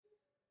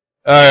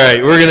All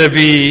right, we're going to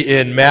be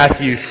in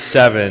Matthew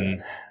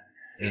 7.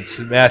 It's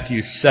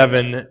Matthew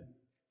 7,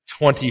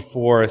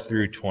 24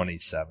 through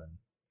 27.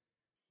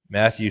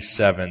 Matthew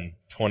 7,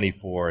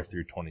 24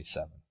 through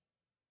 27.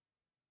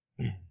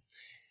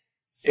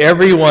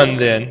 Everyone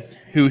then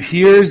who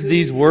hears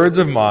these words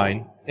of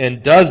mine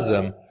and does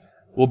them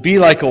will be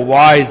like a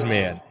wise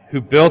man who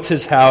built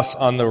his house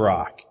on the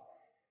rock.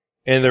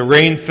 And the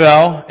rain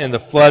fell, and the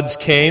floods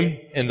came,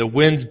 and the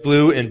winds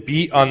blew and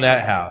beat on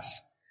that house.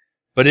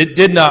 But it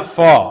did not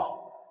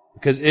fall,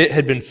 because it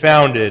had been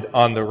founded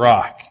on the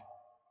rock.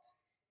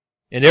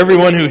 And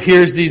everyone who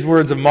hears these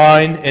words of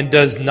mine and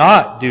does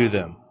not do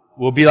them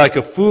will be like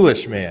a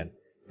foolish man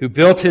who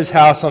built his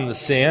house on the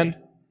sand,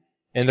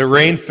 and the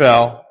rain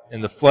fell,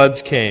 and the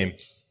floods came,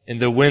 and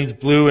the winds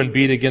blew and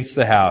beat against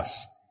the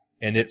house,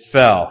 and it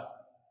fell,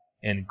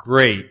 and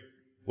great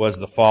was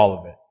the fall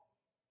of it.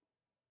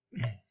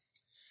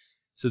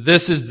 So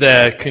this is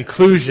the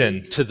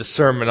conclusion to the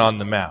Sermon on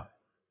the Mount.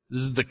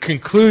 This is the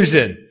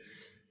conclusion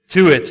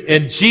to it.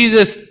 And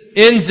Jesus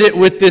ends it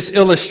with this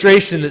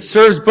illustration that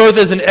serves both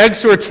as an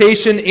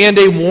exhortation and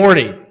a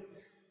warning. It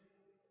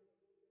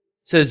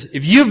says,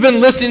 if you've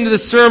been listening to the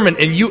sermon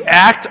and you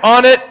act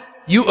on it,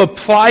 you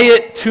apply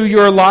it to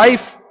your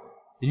life,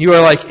 then you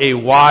are like a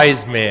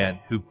wise man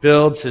who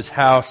builds his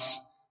house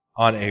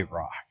on a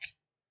rock.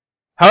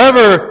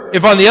 However,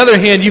 if on the other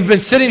hand, you've been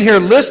sitting here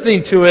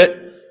listening to it,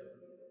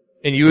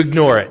 and you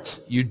ignore it.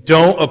 You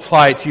don't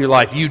apply it to your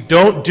life. You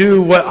don't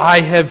do what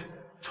I have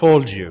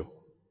told you.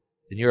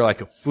 Then you're like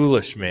a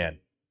foolish man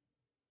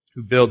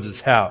who builds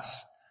his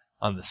house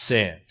on the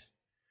sand.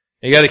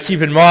 You got to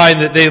keep in mind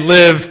that they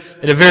live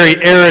in a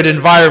very arid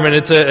environment.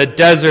 It's a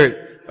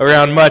desert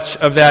around much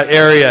of that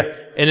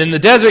area. And in the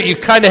desert, you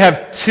kind of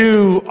have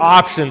two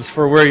options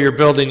for where you're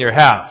building your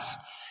house.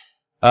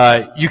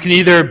 You can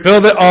either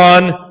build it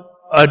on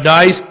a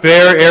nice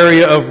bare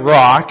area of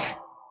rock,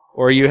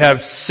 or you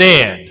have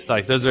sand.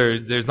 Like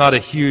there's not a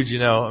huge,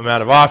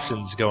 amount of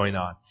options going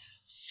on.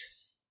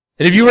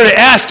 And if you were to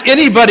ask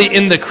anybody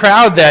in the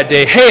crowd that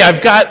day, hey,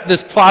 I've got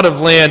this plot of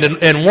land,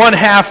 and one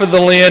half of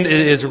the land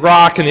is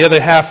rock, and the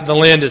other half of the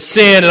land is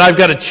sand, and I've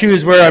got to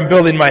choose where I'm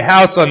building my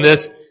house on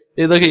this,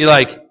 they look at you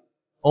like,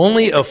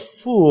 only a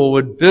fool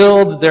would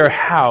build their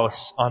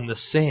house on the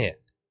sand.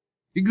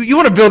 You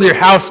want to build your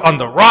house on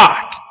the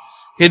rock.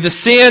 Okay, the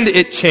sand,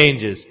 it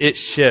changes, it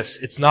shifts,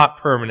 it's not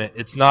permanent,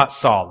 it's not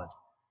solid.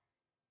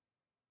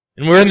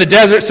 And we're in the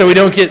desert, so we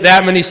don't get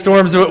that many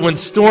storms. But when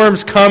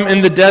storms come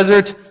in the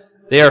desert,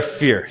 they are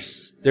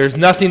fierce. There's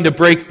nothing to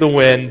break the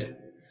wind.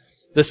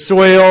 The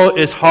soil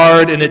is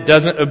hard and it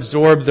doesn't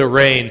absorb the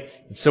rain.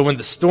 And so when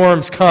the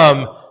storms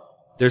come,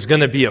 there's going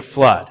to be a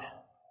flood.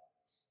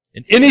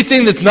 And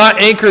anything that's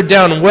not anchored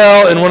down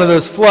well in one of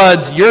those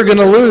floods, you're going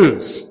to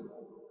lose.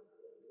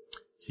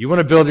 So you want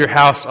to build your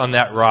house on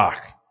that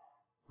rock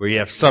where you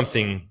have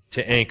something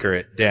to anchor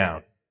it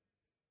down.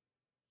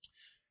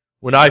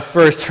 When I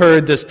first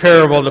heard this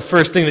parable, the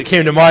first thing that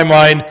came to my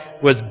mind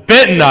was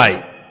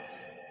bentonite.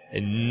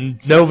 And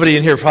nobody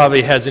in here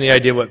probably has any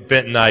idea what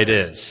bentonite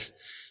is.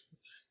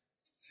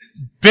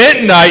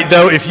 Bentonite,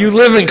 though, if you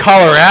live in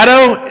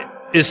Colorado,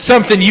 is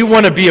something you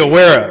want to be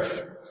aware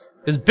of.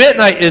 Because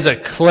bentonite is a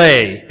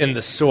clay in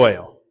the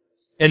soil.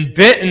 And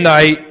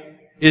bentonite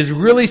is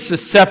really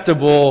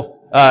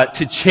susceptible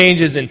to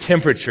changes in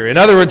temperature. In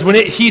other words, when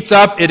it heats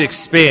up, it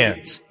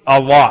expands a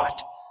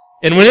lot.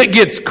 And when it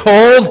gets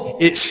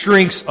cold, it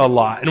shrinks a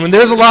lot. And when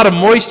there's a lot of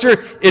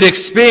moisture, it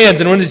expands.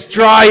 And when it's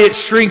dry, it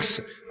shrinks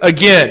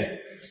again.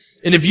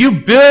 And if you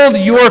build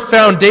your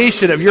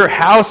foundation of your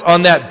house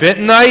on that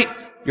bentonite,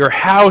 your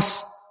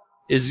house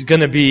is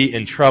going to be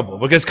in trouble.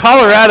 Because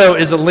Colorado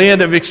is a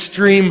land of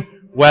extreme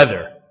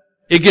weather.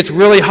 It gets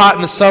really hot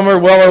in the summer,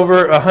 well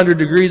over 100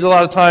 degrees a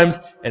lot of times,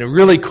 and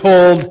really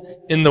cold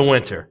in the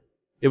winter.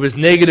 It was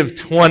negative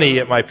 20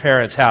 at my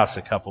parents' house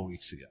a couple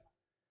weeks ago.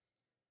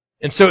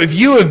 And so if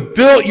you have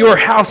built your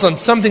house on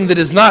something that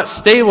is not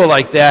stable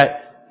like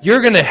that, you're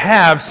going to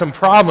have some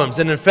problems.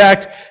 And in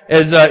fact,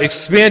 as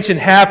expansion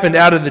happened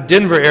out of the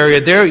Denver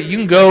area, there you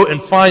can go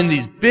and find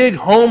these big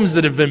homes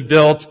that have been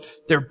built.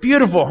 They're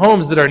beautiful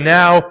homes that are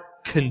now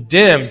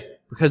condemned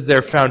because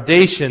their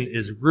foundation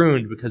is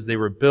ruined because they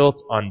were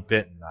built on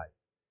bentonite.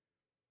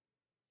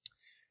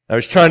 I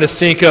was trying to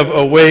think of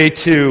a way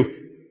to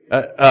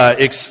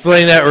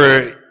explain that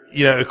or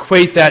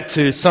equate that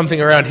to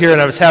something around here, and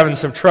I was having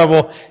some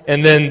trouble,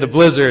 and then the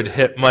blizzard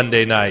hit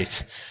Monday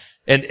night.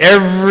 And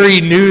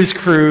every news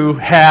crew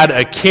had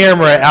a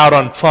camera out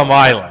on Plum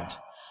Island.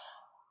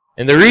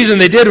 And the reason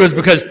they did was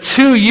because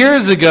 2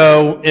 years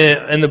ago,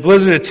 in the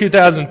blizzard of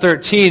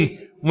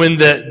 2013, when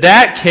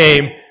that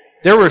came,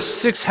 there were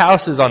 6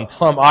 houses on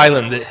Plum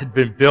Island that had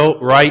been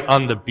built right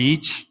on the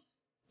beach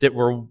that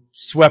were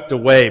swept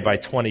away by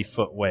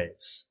 20-foot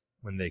waves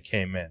when they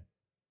came in.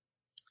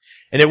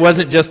 And it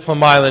wasn't just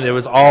Plum Island, it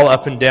was all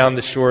up and down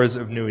the shores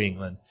of New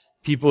England.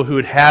 People who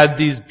had had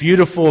these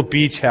beautiful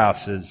beach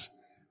houses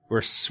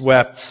were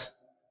swept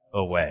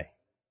away.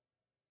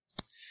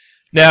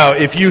 Now,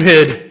 if you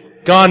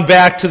had gone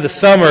back to the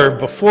summer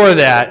before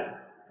that,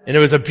 And it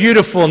was a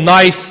beautiful,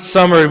 nice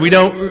summer.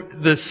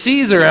 The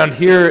seas around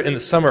here in the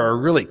summer are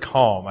really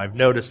calm. I've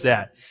noticed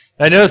that.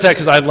 And I noticed that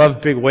because I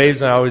love big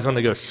waves and I always want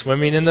to go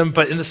swimming in them.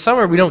 But in the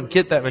summer, we don't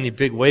get that many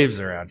big waves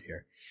around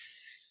here.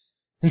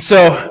 And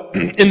so,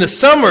 in the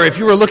summer, if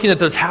you were looking at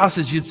those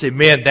houses, you'd say,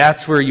 man,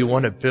 that's where you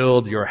want to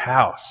build your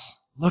house.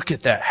 Look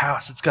at that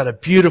house. It's got a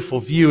beautiful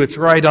view. It's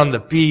right on the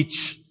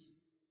beach.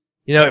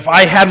 You know, if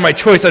I had my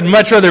choice, I'd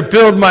much rather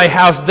build my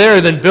house there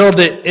than build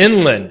it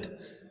inland,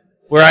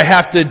 where I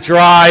have to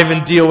drive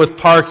and deal with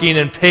parking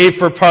and pay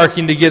for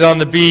parking to get on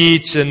the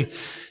beach. And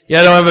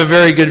I don't have a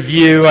very good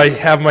view. I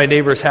have my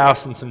neighbor's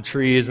house and some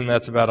trees, and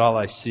that's about all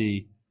I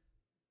see.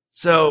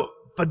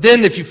 But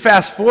then if you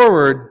fast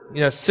forward,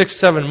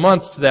 6-7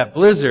 months to that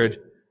blizzard,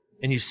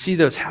 and you see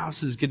those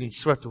houses getting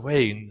swept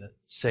away, and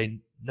say,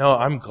 no,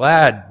 I'm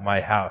glad my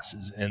house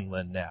is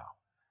inland now.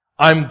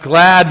 I'm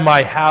glad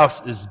my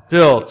house is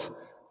built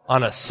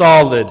on a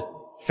solid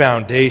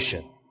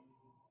foundation.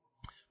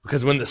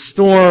 Because when the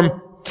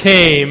storm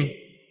came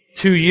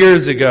 2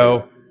 years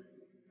ago,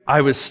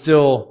 I was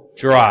still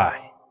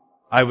dry.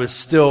 I was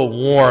still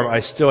warm.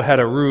 I still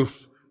had a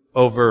roof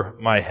over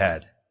my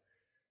head.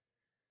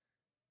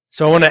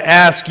 So I want to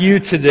ask you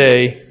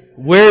today,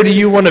 where do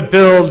you want to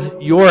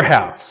build your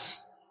house?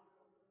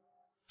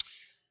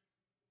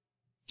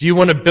 Do you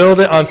want to build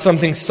it on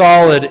something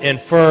solid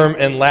and firm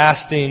and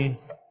lasting,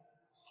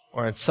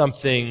 or on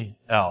something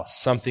else,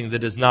 something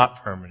that is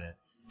not permanent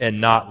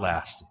and not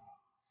lasting?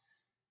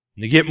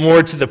 And to get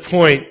more to the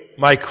point,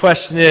 my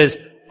question is,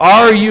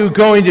 are you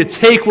going to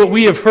take what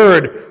we have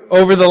heard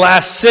over the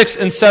last 6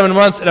 and 7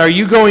 months, and are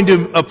you going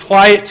to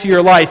apply it to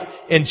your life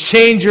and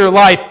change your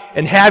life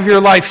and have your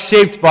life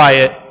shaped by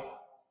it?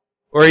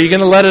 Or are you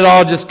going to let it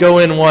all just go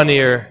in one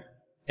ear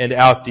and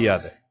out the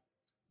other?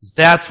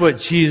 That's what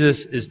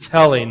Jesus is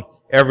telling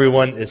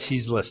everyone as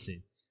he's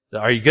listening.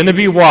 Are you going to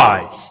be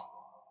wise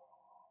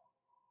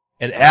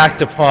and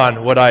act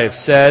upon what I have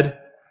said?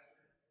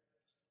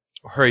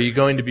 Or are you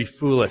going to be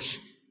foolish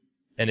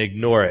and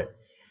ignore it?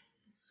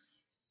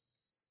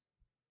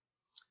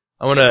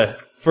 I want to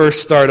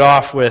first start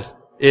off with,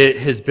 it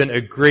has been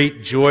a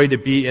great joy to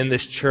be in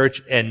this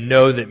church and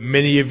know that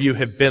many of you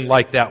have been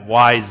like that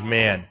wise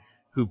man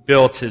who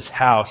built his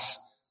house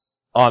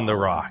on the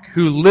rock,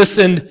 you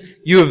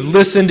have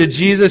listened to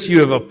Jesus, you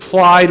have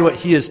applied what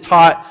he has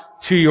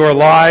taught to your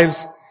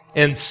lives,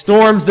 and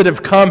storms that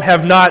have come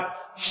have not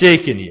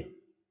shaken you.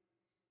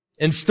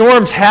 And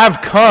storms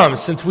have come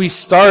since we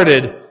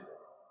started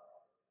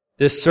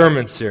this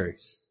sermon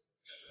series.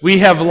 We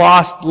have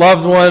lost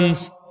loved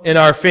ones in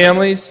our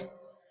families.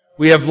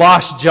 We have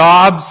lost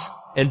jobs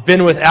and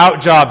been without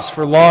jobs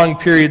for long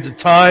periods of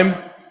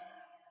time.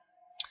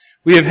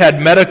 We have had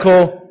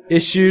medical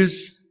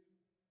issues.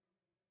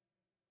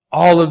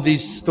 All of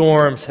these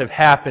storms have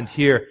happened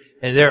here,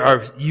 and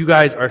you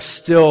guys are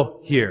still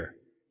here.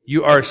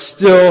 You are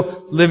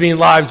still living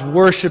lives,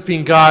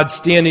 worshiping God,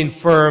 standing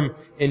firm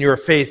in your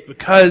faith,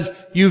 because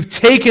you've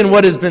taken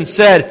what has been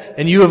said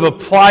and you have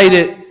applied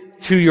it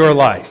to your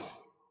life.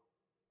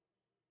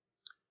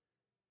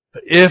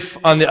 But if,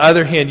 on the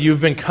other hand, you've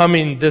been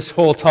coming this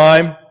whole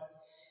time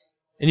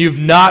and you've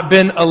not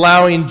been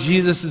allowing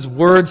Jesus'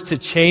 words to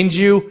change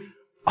you,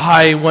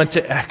 I want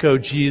to echo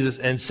Jesus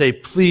and say,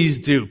 please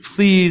do.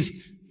 Please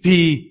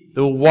be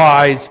the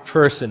wise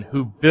person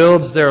who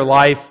builds their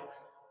life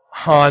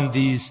on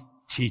these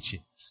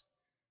teachings.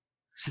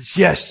 He says,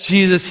 yes,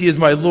 Jesus, he is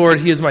my Lord.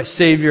 He is my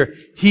Savior.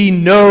 He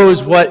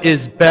knows what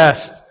is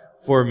best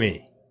for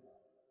me.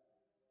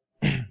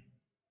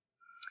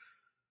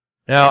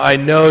 Now, I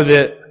know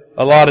that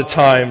a lot of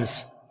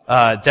times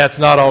that's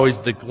not always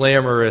the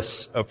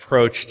glamorous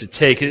approach to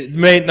take. It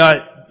might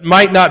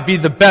not be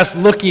the best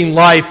looking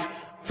life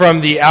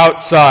from the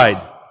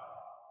outside.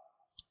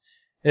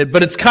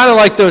 But it's kind of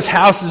like those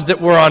houses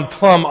that were on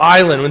Plum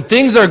Island. When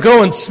things are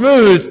going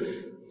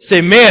smooth,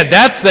 say, man,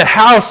 that's the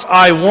house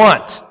I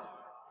want.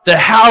 The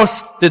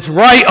house that's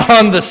right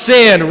on the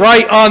sand,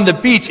 right on the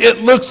beach. It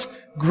looks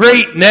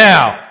great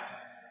now.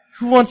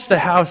 Who wants the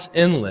house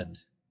inland?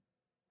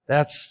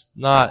 That's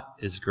not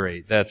as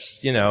great. That's,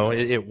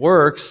 it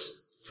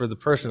works for the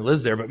person who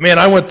lives there. But man,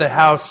 I want the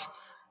house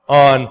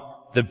on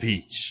the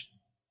beach.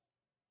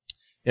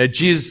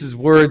 Jesus'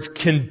 words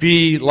can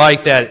be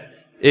like that.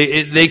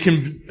 They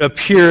can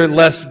appear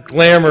less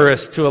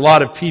glamorous to a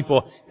lot of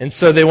people. And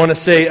so they want to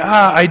say,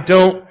 I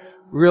don't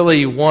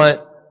really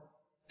want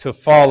to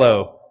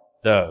follow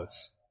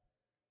those.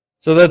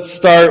 So let's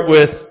start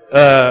with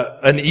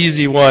an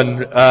easy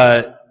one,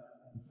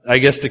 I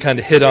guess, to kind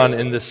of hit on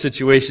in this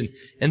situation.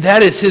 And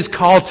that is his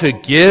call to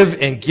give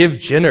and give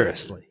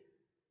generously.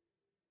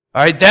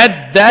 All right,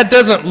 that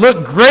doesn't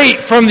look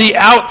great from the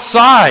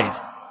outside.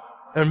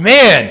 And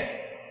man,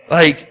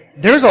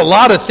 there's a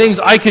lot of things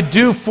I could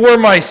do for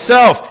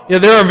myself.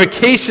 There are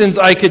vacations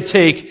I could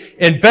take,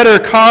 and better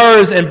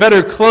cars and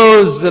better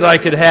clothes that I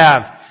could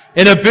have,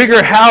 and a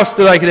bigger house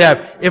that I could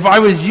have if I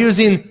was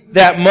using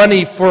that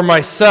money for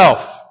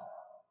myself.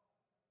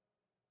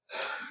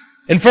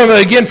 And from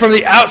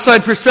the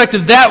outside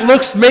perspective, that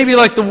looks maybe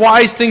like the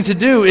wise thing to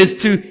do is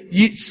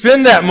to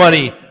spend that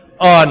money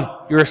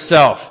on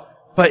yourself.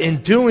 But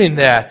in doing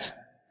that,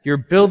 you're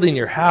building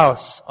your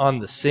house on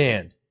the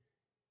sand.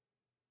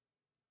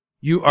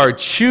 You are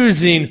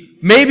choosing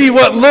maybe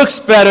what looks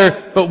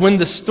better, but when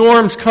the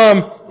storms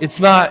come, it's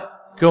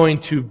not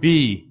going to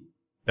be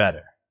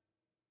better.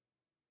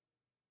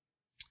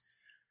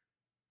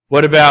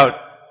 What about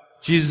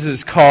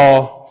Jesus'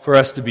 call for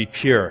us to be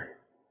pure?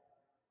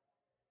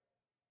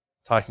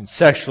 Talking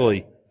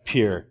sexually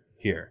pure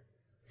here.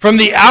 From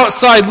the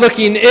outside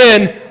looking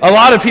in, a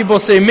lot of people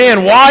say,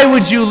 man, why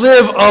would you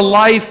live a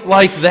life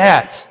like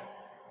that?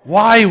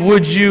 Why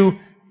would you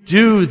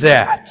do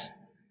that?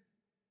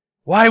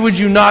 Why would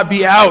you not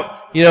be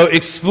out,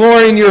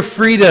 exploring your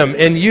freedom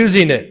and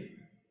using it?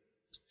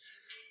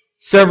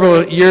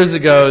 Several years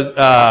ago,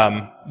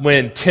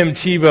 when Tim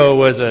Tebow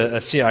was a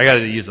senior, I got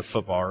to use a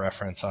football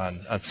reference on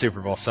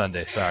Super Bowl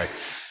Sunday, sorry.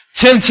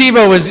 Tim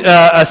Tebow was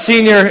a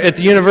senior at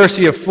the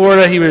University of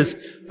Florida. He was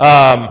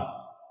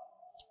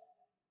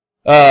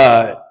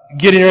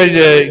getting ready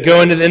to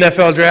go into the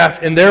NFL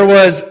draft, and there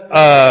was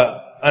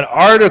an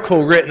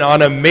article written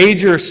on a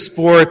major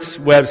sports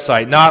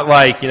website, not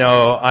like,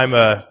 I'm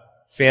a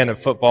fan of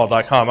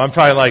football.com. I'm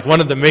talking like one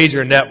of the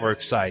major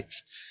network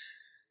sites.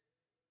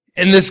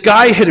 And this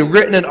guy had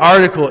written an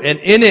article, and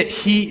in it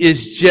he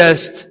is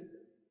just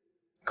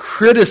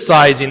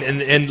criticizing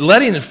and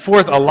letting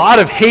forth a lot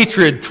of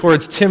hatred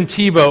towards Tim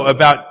Tebow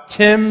about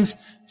Tim's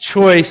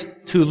choice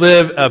to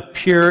live a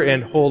pure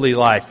and holy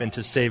life and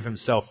to save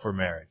himself for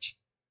marriage.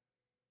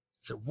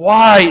 So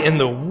why in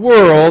the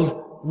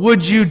world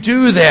would you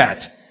do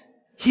that?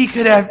 He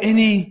could have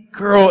any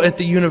girl at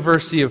the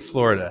University of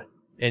Florida,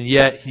 and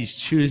yet he's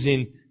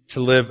choosing to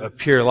live a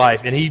pure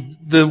life. And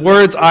the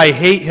words "I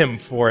hate him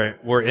for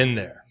it" were in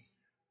there.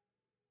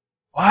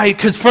 Why?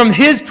 Because from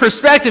his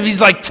perspective,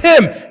 he's like,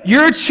 Tim,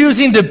 you're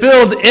choosing to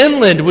build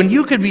inland when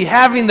you could be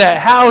having that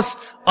house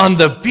on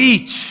the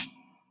beach.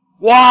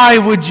 Why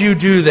would you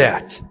do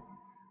that?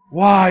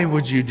 Why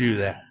would you do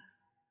that?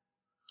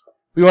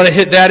 We want to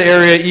hit that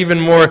area even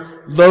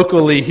more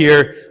locally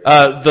here.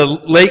 The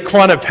Lake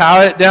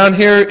Quantapowhat down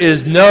here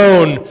is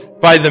known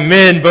by the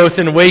men both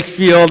in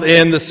Wakefield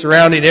and the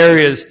surrounding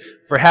areas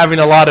for having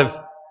a lot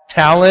of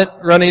talent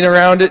running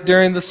around it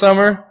during the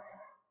summer.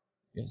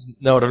 You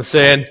know what I'm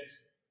saying?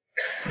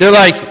 They're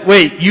like,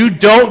 wait, you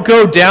don't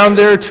go down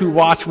there to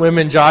watch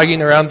women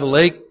jogging around the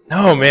lake?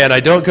 No, man,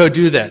 I don't go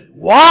do that.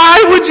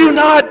 Why would you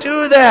not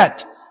do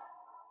that?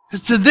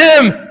 Because to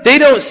them, they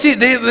don't see,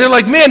 they're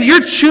like, man,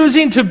 you're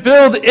choosing to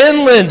build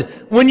inland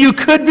when you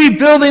could be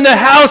building a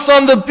house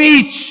on the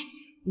beach.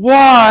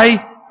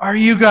 Why are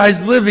you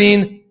guys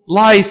living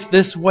life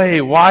this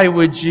way? Why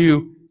would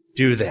you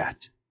do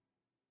that?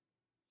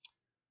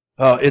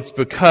 Well, it's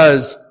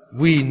because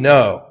we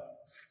know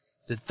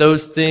that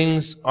those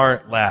things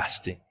aren't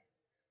lasting.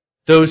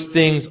 Those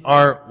things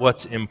aren't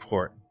what's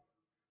important.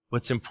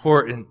 What's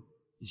important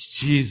is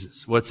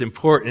Jesus. What's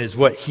important is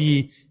what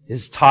He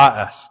has taught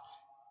us.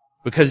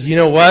 Because you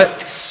know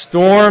what?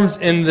 Storms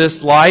in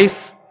this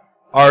life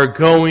are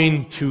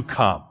going to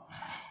come.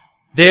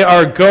 They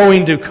are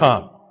going to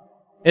come.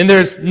 And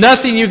there's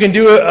nothing you can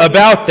do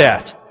about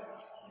that.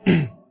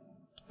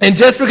 And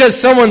just because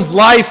someone's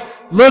life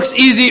looks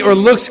easy or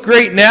looks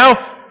great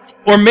now,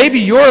 or maybe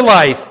your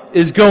life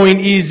is going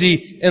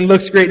easy and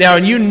looks great now,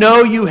 and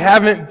you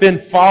haven't been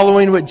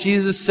following what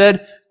Jesus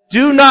said,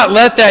 do not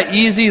let that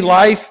easy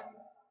life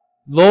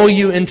lull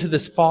you into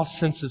this false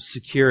sense of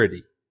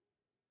security.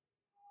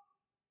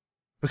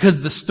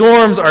 Because the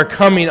storms are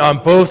coming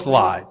on both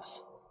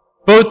lives.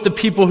 Both the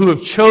people who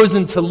have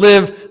chosen to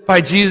live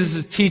by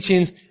Jesus'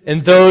 teachings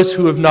and those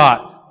who have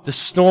not. The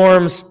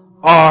storms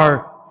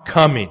are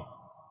coming.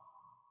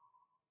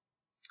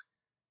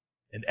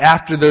 And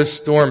after those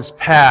storms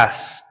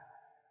pass,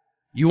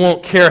 you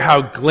won't care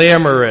how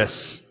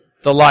glamorous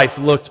the life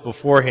looked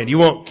beforehand. You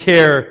won't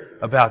care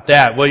about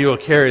that. What you will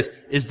care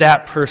is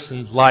that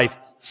person's life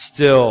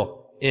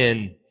still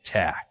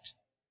intact?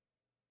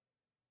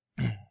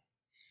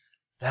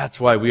 That's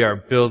why we are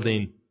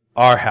building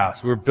our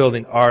house. We're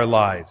building our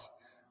lives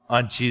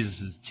on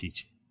Jesus'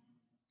 teaching.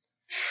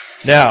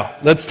 Now,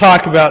 let's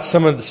talk about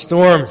some of the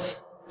storms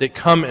that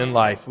come in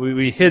life.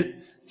 We hit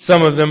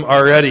some of them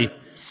already.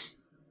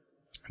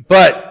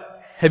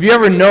 But have you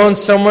ever known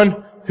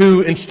someone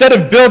who, instead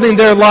of building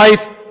their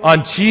life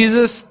on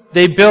Jesus,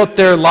 they built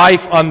their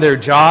life on their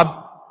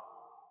job?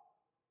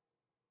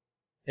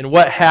 And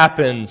what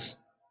happens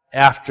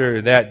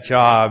after that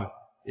job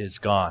is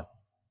gone?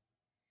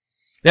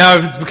 Now,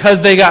 if it's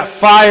because they got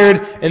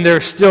fired and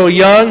they're still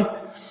young,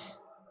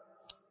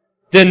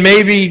 then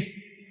maybe,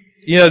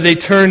 they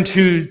turn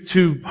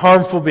to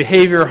harmful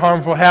behavior,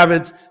 harmful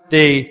habits.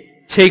 They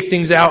take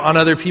things out on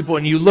other people,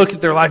 and you look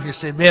at their life and you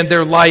say, man,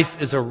 their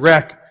life is a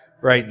wreck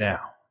right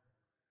now.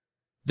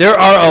 There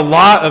are a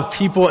lot of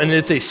people, and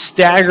it's a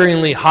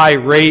staggeringly high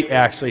rate,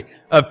 actually,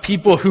 of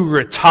people who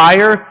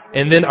retire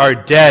and then are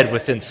dead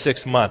within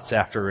 6 months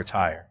after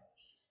retire.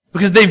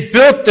 Because they've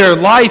built their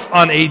life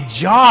on a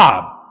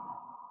job.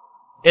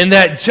 And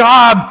that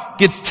job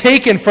gets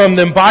taken from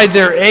them by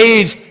their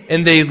age,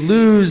 and they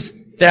lose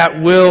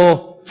that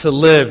will to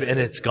live, and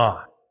it's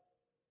gone.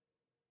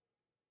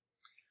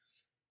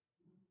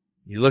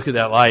 You look at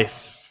that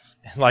life,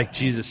 and like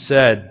Jesus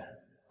said,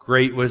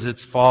 great was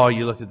its fall.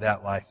 You look at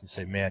that life and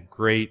say, man,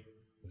 great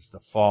was the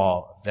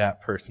fall of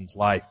that person's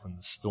life when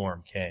the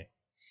storm came.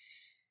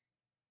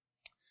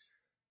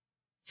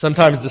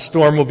 Sometimes the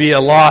storm will be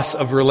a loss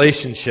of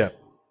relationship.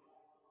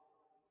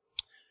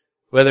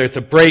 Whether it's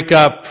a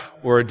breakup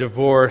or a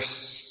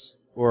divorce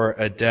or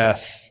a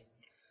death,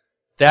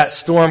 that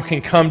storm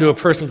can come to a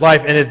person's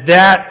life. And if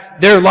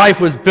their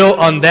life was built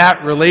on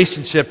that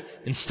relationship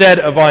instead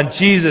of on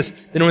Jesus,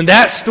 then when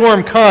that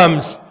storm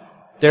comes,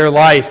 their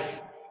life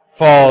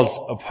falls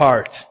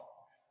apart.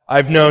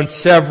 I've known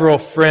several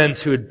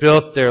friends who had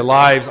built their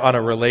lives on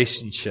a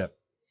relationship.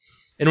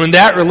 And when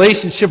that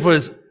relationship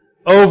was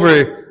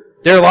over,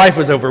 their life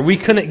was over. We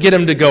couldn't get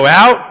them to go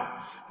out.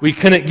 We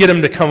couldn't get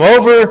them to come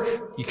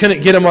over. You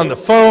couldn't get them on the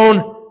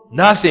phone.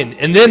 Nothing.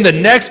 And then the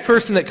next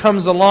person that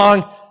comes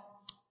along,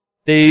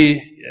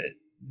 they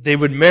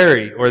would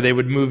marry or they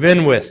would move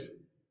in with.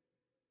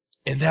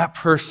 And that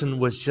person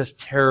was just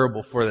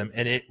terrible for them.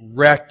 And it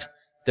wrecked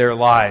their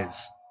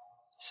lives.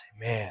 You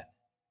say, man,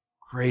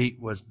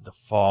 great was the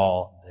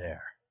fall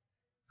there.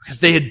 Because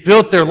they had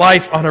built their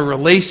life on a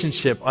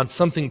relationship, on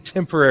something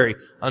temporary,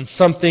 on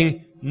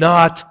something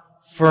not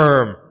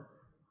firm,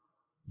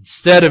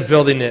 instead of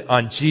building it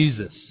on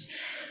Jesus.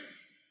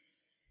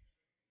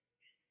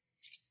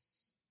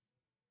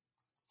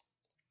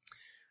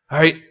 All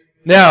right,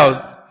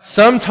 now,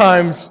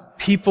 sometimes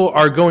people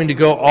are going to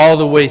go all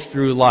the way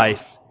through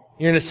life.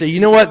 You're going to say, you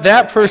know what,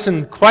 that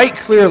person quite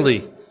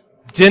clearly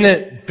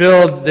didn't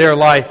build their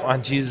life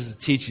on Jesus'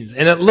 teachings.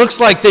 And it looks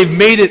like they've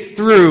made it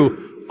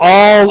through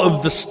all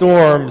of the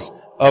storms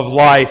of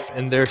life,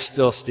 and they're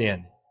still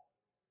standing.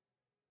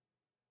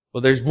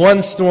 Well, there's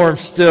one storm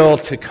still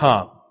to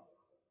come,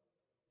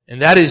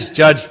 and that is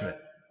judgment.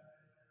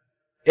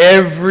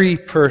 Every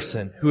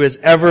person who has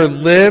ever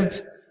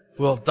lived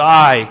will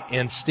die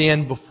and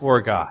stand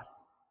before God.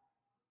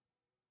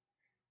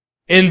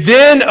 And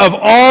then of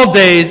all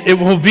days, it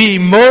will be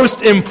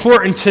most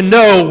important to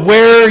know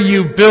where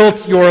you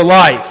built your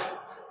life.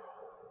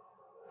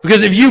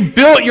 Because if you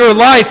built your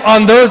life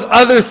on those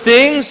other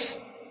things,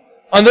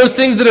 on those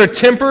things that are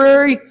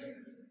temporary,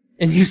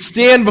 and you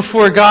stand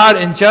before God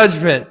in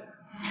judgment,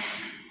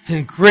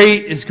 then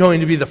great is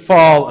going to be the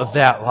fall of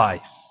that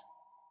life.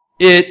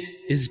 It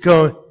is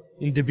going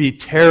to be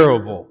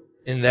terrible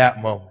in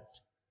that moment.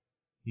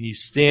 And you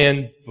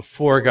stand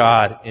before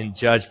God in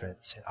judgment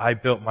and say, I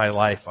built my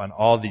life on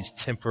all these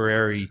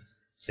temporary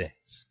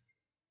things.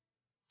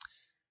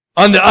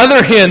 On the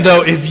other hand,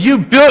 though, if you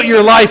built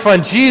your life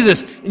on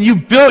Jesus and you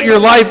built your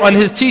life on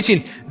His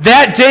teaching,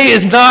 that day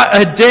is not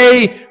a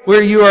day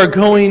where you are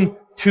going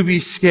to be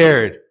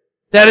scared.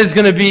 That is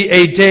going to be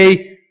a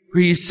day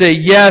where you say,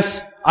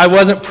 yes, I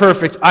wasn't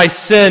perfect, I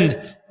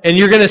sinned, and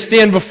you're going to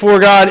stand before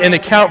God and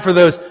account for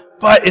those.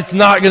 But it's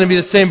not going to be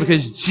the same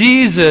because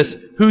Jesus,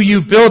 who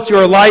you built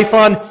your life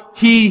on,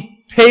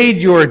 He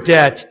paid your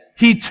debt.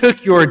 He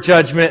took your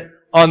judgment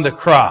on the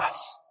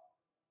cross.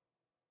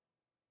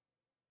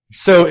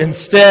 So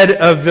instead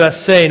of us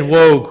saying,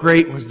 whoa,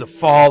 great was the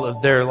fall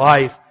of their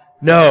life,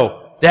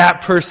 no,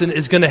 that person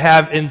is going to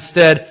have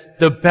instead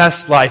the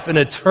best life, an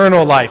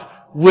eternal life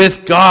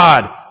with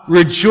God,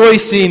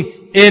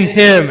 rejoicing in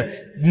Him,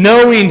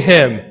 knowing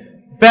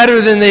Him better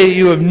than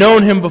you have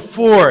known Him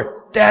before.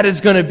 That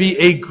is going to be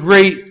a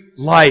great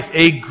life,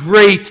 a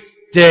great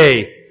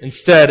day,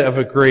 instead of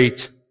a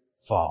great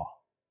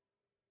fall.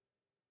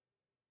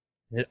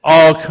 It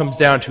all comes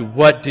down to,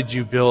 what did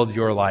you build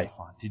your life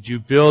on? Did you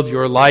build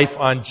your life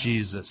on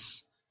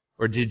Jesus?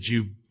 Or did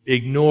you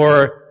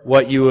ignore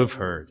what you have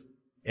heard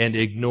and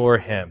ignore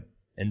Him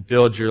and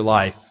build your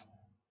life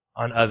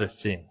on other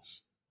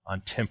things,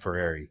 on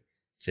temporary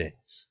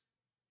things?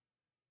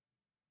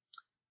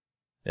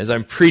 As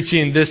I'm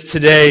preaching this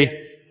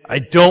today, I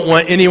don't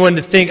want anyone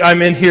to think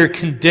I'm in here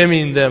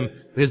condemning them,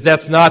 because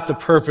that's not the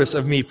purpose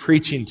of me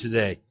preaching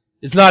today.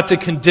 It's not to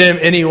condemn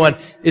anyone.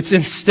 It's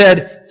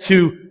instead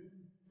to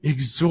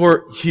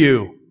exhort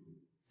you,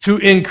 to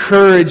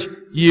encourage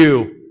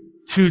you,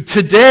 to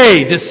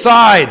today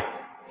decide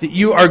that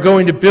you are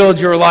going to build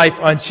your life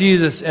on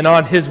Jesus and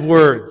on His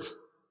words.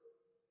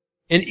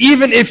 And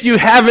even if you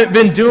haven't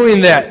been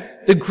doing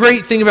that, the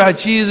great thing about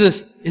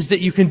Jesus is that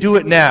you can do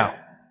it now.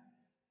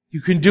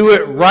 You can do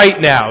it right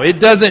now. It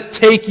doesn't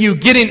take you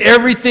getting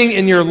everything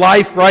in your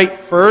life right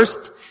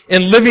first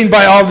and living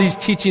by all these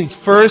teachings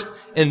first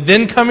and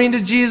then coming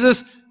to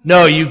Jesus.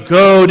 No, you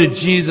go to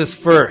Jesus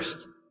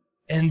first.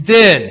 And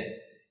then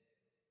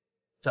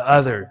the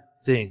other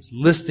things,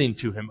 listening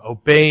to Him,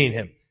 obeying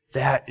Him,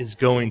 that is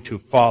going to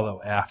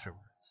follow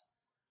afterwards.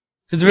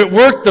 Because if it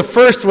worked the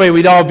first way,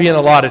 we'd all be in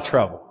a lot of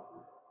trouble.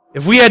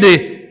 If we had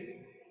to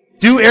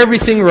do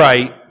everything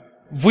right,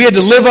 if we had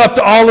to live up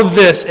to all of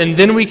this and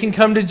then we can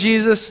come to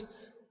Jesus,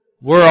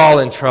 we're all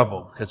in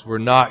trouble because we're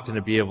not going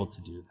to be able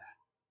to do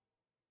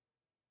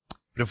that.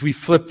 But if we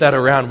flip that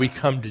around, we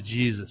come to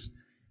Jesus,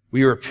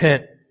 we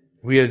repent,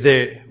 we are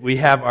there, we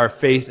have our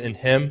faith in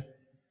Him,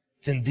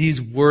 then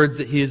these words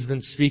that He has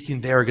been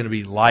speaking, they are going to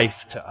be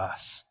life to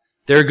us.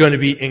 They're going to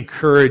be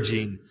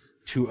encouraging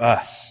to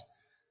us.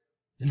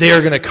 They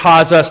are going to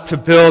cause us to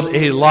build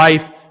a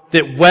life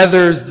that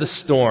weathers the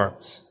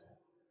storms,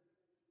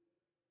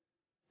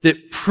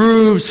 that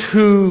proves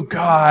who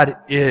God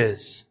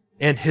is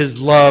and His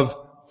love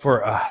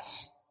for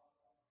us.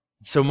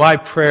 So my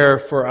prayer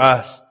for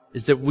us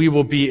is that we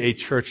will be a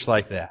church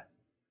like that,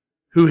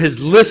 who has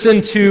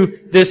listened to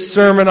this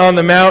Sermon on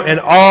the Mount and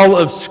all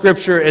of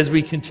Scripture as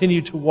we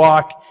continue to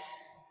walk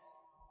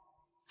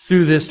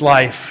through this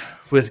life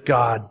with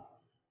God.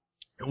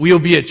 We will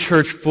be a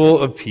church full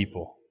of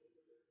people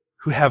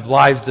who have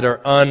lives that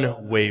are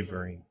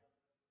unwavering,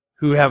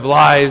 who have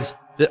lives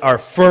that are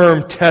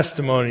firm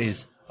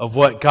testimonies of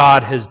what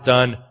God has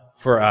done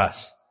for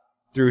us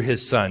through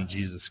His Son,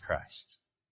 Jesus Christ.